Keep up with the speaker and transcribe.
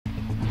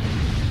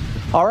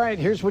All right,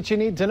 here's what you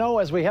need to know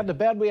as we head to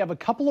bed. We have a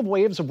couple of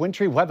waves of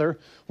wintry weather,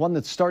 one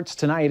that starts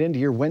tonight into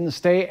your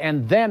Wednesday,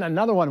 and then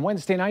another one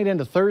Wednesday night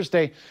into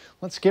Thursday.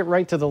 Let's get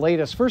right to the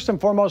latest. First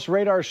and foremost,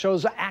 radar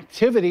shows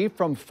activity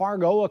from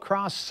Fargo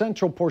across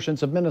central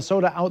portions of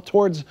Minnesota out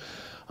towards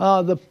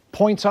the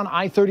points on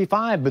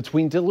I-35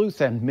 between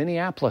Duluth and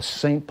Minneapolis,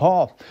 St.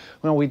 Paul.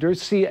 Well, we do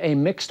see a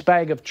mixed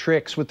bag of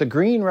tricks, with the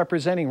green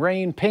representing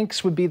rain.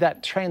 Pinks would be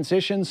that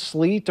transition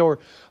sleet or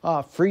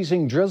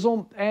freezing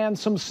drizzle, and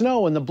some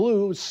snow in the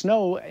blue,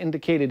 snow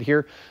indicated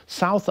here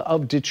south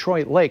of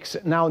Detroit Lakes.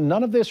 Now,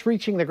 none of this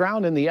reaching the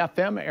ground in the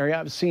FM area.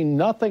 I've seen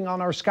nothing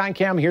on our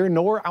Skycam here,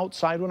 nor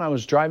outside when I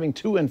was driving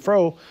to and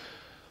fro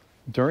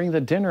during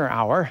the dinner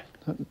hour.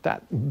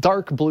 That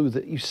dark blue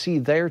that you see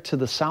there to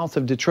the south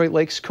of Detroit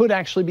Lakes could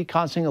actually be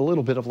causing a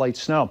little bit of light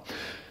snow.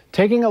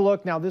 Taking a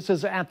look now, this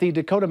is at the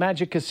Dakota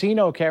Magic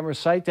Casino camera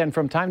site, and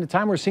from time to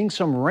time we're seeing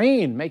some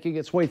rain making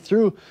its way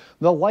through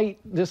the light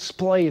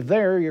display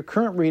there. Your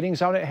current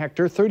readings out at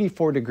Hector,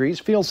 34 degrees,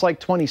 feels like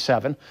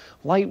 27,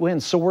 light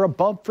winds, so we're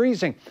above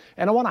freezing.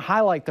 And I want to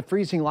highlight the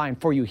freezing line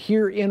for you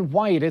here in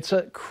white. It's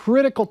a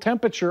critical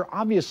temperature,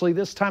 obviously,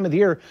 this time of the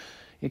year.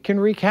 It can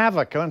wreak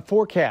havoc on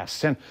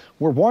forecasts, and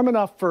we're warm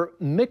enough for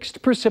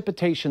mixed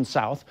precipitation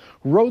south.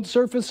 Road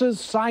surfaces,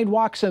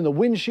 sidewalks, and the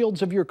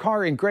windshields of your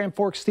car in Grand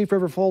Forks, Thief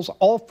River Falls,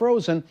 all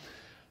frozen.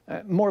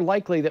 More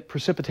likely that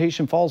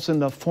precipitation falls in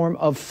the form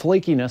of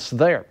flakiness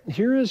there.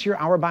 Here is your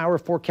hour-by-hour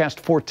forecast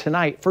for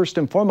tonight. First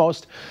and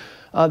foremost,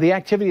 the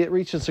activity that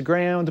reaches the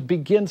ground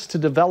begins to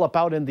develop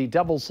out in the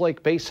Devil's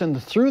Lake Basin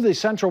through the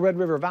central Red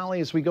River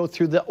Valley as we go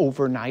through the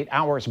overnight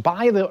hours.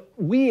 By the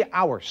wee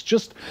hours,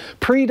 just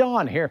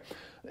pre-dawn here,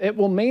 it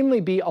will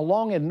mainly be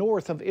along and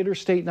north of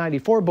Interstate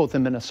 94, both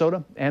in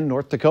Minnesota and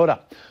North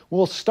Dakota.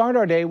 We'll start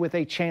our day with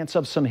a chance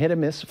of some hit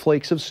and miss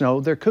flakes of snow.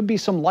 There could be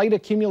some light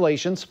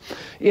accumulations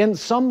in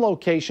some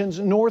locations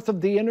north of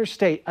the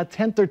interstate. A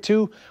tenth or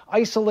two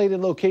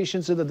isolated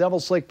locations in the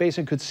Devil's Lake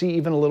Basin could see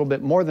even a little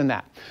bit more than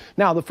that.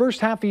 Now, the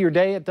first half of your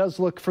day, it does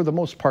look for the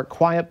most part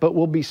quiet, but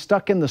we'll be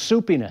stuck in the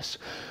soupiness.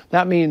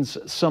 That means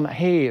some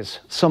haze,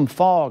 some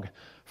fog,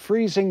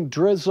 freezing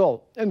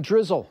drizzle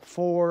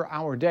for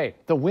our day.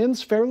 The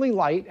wind's fairly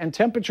light and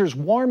temperatures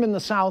warm in the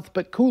south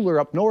but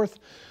cooler up north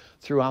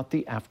throughout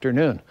the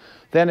afternoon.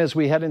 Then as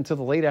we head into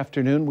the late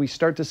afternoon, we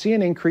start to see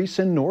an increase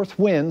in north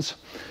winds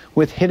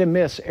with hit and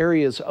miss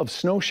areas of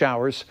snow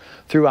showers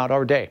throughout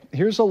our day.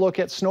 Here's a look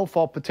at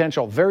snowfall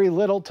potential. Very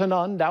little to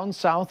none down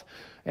south.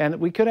 And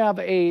we could have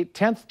a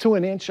tenth to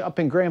an inch up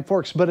in Grand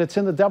Forks, but it's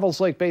in the Devil's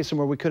Lake Basin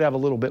where we could have a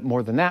little bit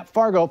more than that.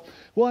 Fargo,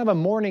 we'll have a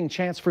morning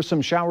chance for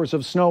some showers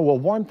of snow. We'll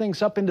warm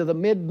things up into the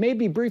mid,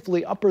 maybe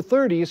briefly upper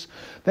 30s.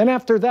 Then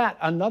after that,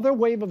 another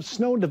wave of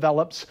snow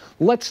develops.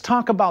 Let's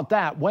talk about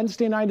that.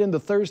 Wednesday night into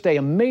Thursday,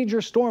 a major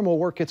storm will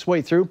work its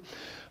way through.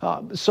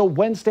 So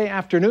Wednesday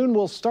afternoon,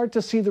 we'll start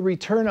to see the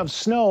return of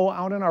snow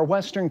out in our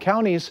western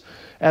counties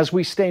as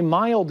we stay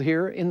mild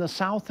here in the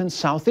south and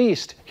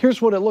southeast.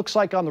 Here's what it looks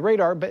like on the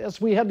radar. But as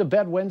we head to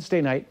bed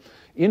Wednesday night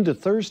into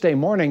Thursday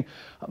morning,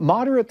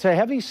 moderate to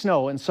heavy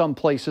snow in some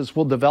places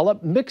will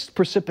develop. Mixed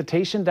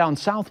precipitation down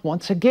south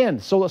once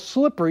again. So a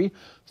slippery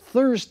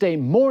Thursday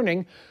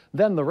morning.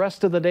 Then the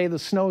rest of the day, the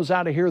snow's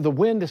out of here. The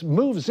wind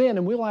moves in,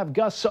 and we'll have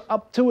gusts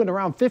up to and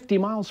around 50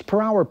 miles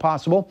per hour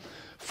possible.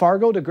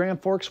 Fargo to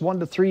Grand Forks, 1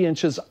 to 3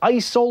 inches.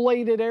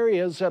 Isolated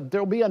areas,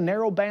 there'll be a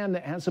narrow band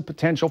that has the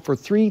potential for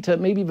 3 to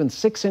maybe even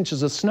 6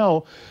 inches of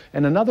snow,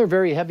 and another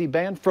very heavy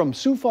band from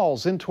Sioux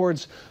Falls in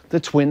towards the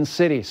Twin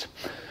Cities.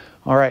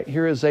 All right,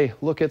 here is a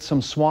look at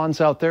some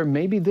swans out there.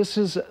 Maybe this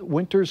is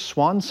winter's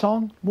swan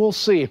song. We'll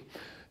see.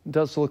 It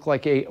does look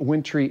like a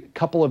wintry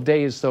couple of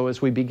days, though,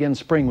 as we begin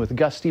spring with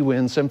gusty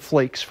winds and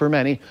flakes for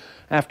many.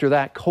 After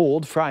that,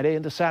 cold Friday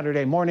into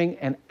Saturday morning,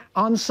 and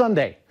on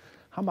Sunday,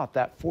 how about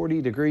that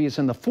 40 degrees?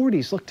 And the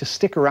 40s look to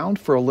stick around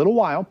for a little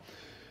while.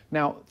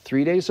 Now,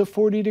 3 days of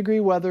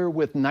 40-degree weather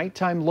with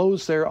nighttime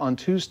lows there on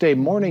Tuesday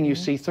morning. You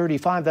see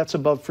 35, that's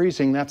above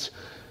freezing. That's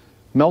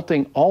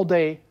melting all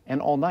day and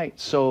all night.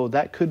 So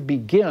that could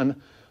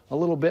begin a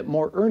little bit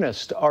more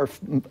earnest,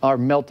 our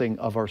melting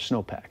of our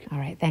snowpack. All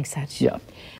right, thanks, Hutch. Yeah.